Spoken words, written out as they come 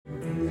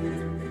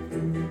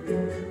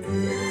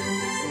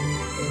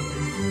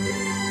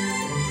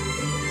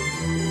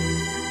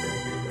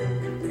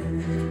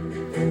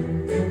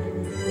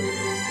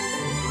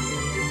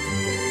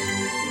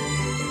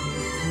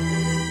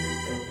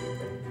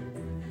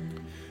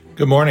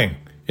Good morning.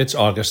 It's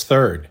August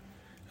 3rd,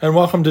 and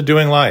welcome to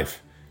Doing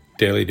Life,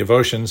 daily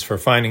devotions for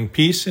finding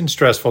peace in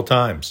stressful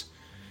times.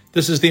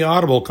 This is the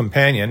audible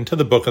companion to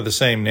the book of the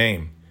same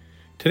name.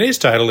 Today's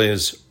title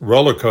is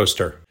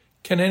Rollercoaster.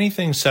 Can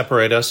anything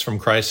separate us from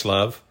Christ's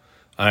love?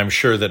 I am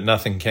sure that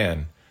nothing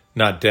can,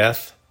 not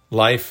death,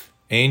 life,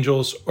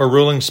 angels, or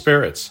ruling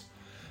spirits.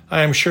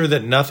 I am sure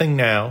that nothing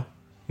now,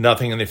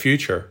 nothing in the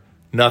future,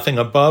 nothing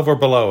above or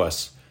below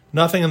us,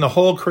 nothing in the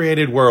whole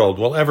created world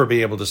will ever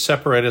be able to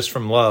separate us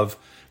from love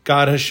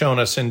God has shown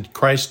us in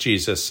Christ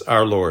Jesus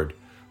our Lord.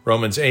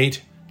 Romans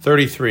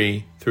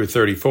 8:33 through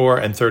 34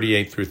 and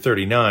 38 through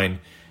 39,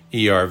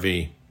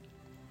 ERV.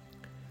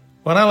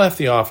 When I left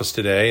the office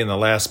today and the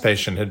last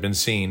patient had been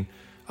seen,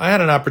 I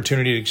had an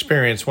opportunity to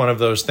experience one of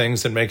those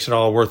things that makes it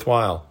all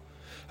worthwhile.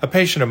 A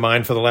patient of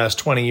mine for the last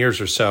 20 years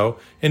or so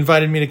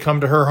invited me to come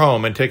to her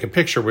home and take a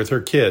picture with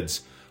her kids,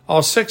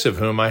 all 6 of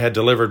whom I had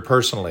delivered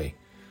personally.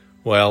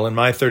 Well, in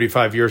my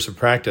 35 years of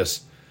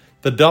practice,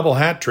 the double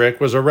hat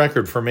trick was a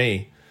record for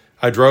me.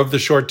 I drove the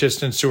short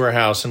distance to her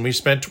house and we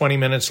spent 20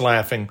 minutes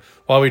laughing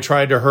while we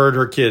tried to herd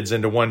her kids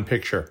into one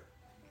picture.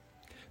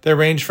 They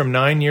ranged from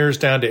 9 years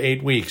down to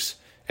 8 weeks,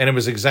 and it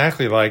was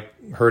exactly like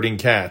herding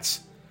cats.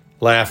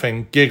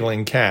 Laughing,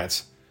 giggling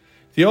cats.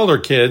 The older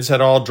kids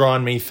had all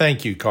drawn me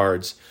thank you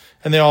cards,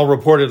 and they all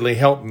reportedly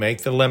helped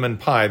make the lemon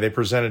pie they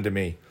presented to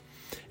me.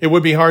 It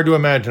would be hard to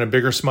imagine a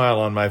bigger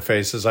smile on my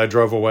face as I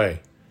drove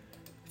away.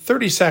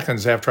 30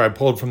 seconds after I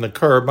pulled from the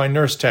curb, my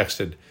nurse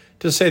texted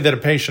to say that a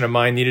patient of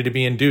mine needed to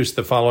be induced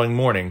the following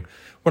morning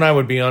when I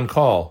would be on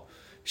call.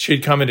 She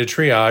had come into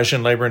triage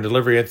in labor and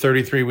delivery at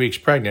 33 weeks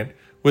pregnant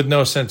with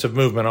no sense of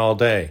movement all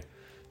day.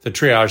 The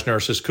triage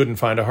nurses couldn't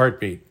find a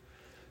heartbeat.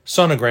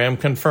 Sonogram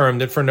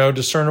confirmed that for no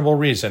discernible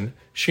reason,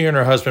 she and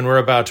her husband were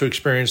about to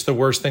experience the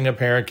worst thing a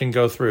parent can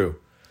go through.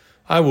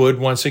 I would,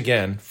 once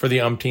again, for the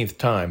umpteenth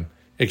time,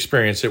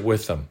 experience it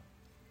with them.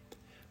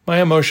 My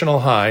emotional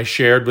high,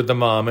 shared with the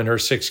mom and her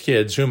 6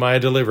 kids whom I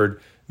had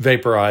delivered,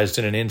 vaporized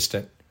in an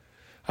instant.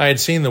 I had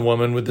seen the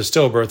woman with the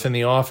stillbirth in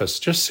the office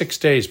just 6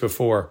 days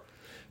before.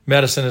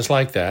 Medicine is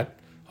like that,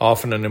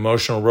 often an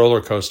emotional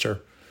roller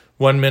coaster.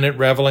 1 minute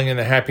reveling in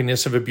the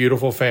happiness of a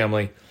beautiful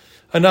family,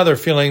 another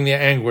feeling the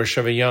anguish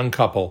of a young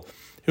couple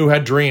who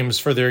had dreams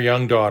for their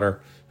young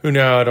daughter, who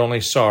now had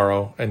only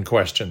sorrow and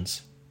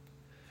questions.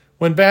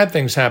 When bad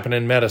things happen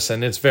in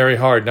medicine, it's very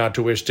hard not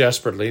to wish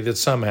desperately that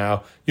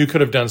somehow you could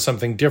have done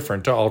something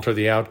different to alter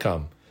the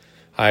outcome.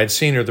 I had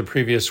seen her the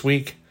previous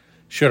week.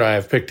 Should I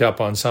have picked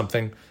up on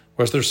something?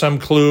 Was there some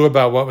clue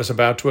about what was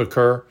about to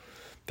occur?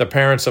 The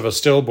parents of a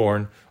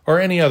stillborn,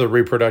 or any other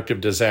reproductive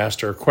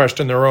disaster,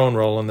 question their own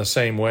role in the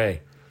same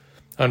way.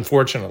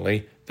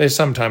 Unfortunately, they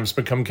sometimes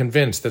become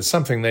convinced that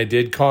something they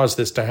did caused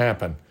this to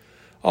happen,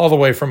 all the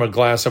way from a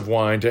glass of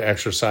wine to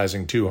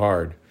exercising too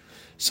hard.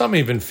 Some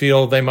even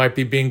feel they might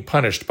be being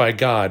punished by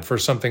God for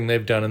something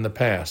they've done in the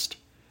past.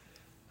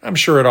 I'm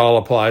sure it all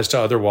applies to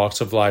other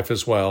walks of life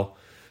as well.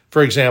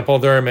 For example,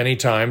 there are many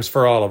times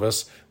for all of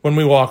us when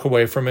we walk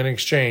away from an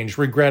exchange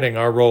regretting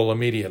our role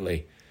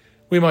immediately.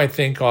 We might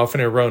think, often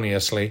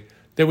erroneously,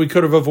 that we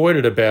could have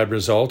avoided a bad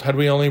result had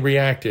we only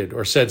reacted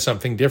or said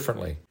something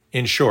differently.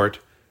 In short,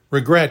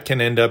 regret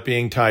can end up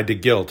being tied to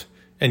guilt,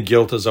 and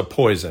guilt is a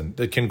poison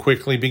that can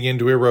quickly begin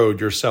to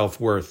erode your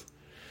self-worth.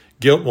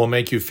 Guilt will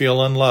make you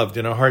feel unloved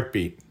in a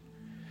heartbeat.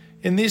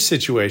 In these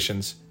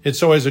situations,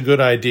 it's always a good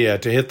idea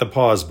to hit the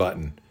pause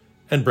button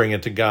and bring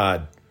it to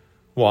God.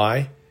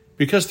 Why?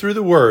 Because through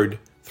the Word,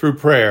 through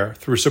prayer,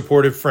 through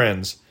supportive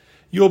friends,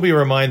 you will be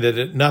reminded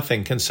that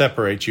nothing can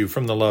separate you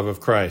from the love of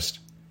Christ.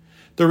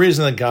 The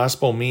reason the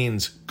gospel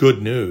means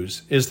good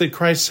news is that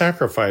Christ's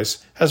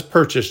sacrifice has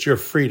purchased your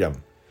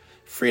freedom.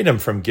 Freedom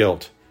from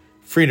guilt,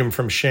 freedom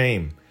from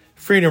shame,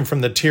 freedom from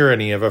the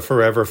tyranny of a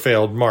forever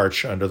failed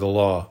march under the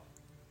law.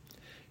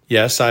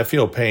 Yes, I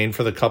feel pain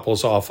for the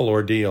couple's awful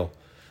ordeal.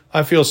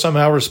 I feel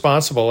somehow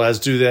responsible, as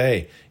do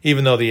they,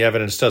 even though the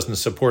evidence doesn't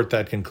support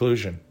that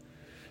conclusion.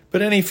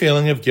 But any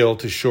feeling of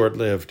guilt is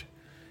short-lived.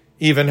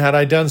 Even had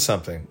I done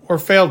something, or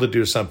failed to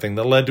do something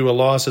that led to a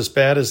loss as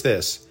bad as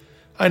this,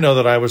 I know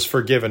that I was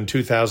forgiven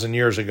 2,000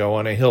 years ago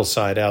on a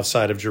hillside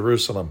outside of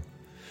Jerusalem,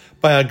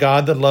 by a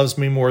God that loves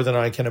me more than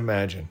I can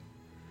imagine.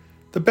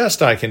 The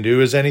best I can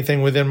do is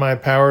anything within my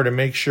power to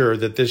make sure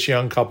that this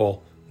young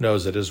couple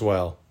knows it as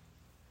well.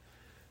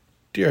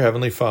 Dear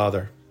Heavenly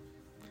Father,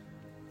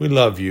 we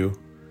love you.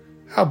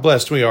 How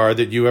blessed we are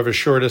that you have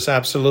assured us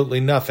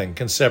absolutely nothing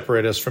can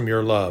separate us from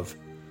your love.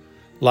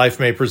 Life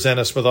may present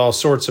us with all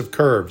sorts of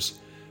curves,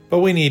 but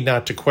we need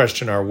not to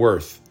question our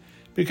worth,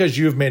 because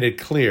you have made it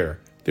clear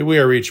that we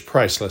are each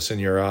priceless in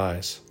your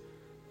eyes.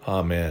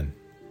 Amen.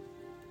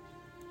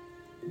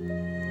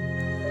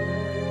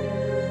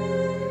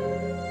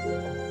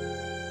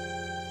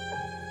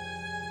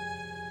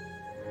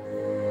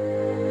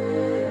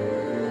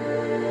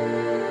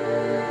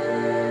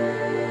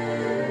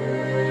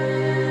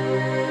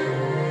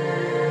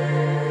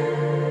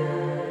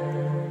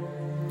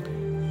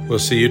 We'll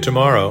see you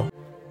tomorrow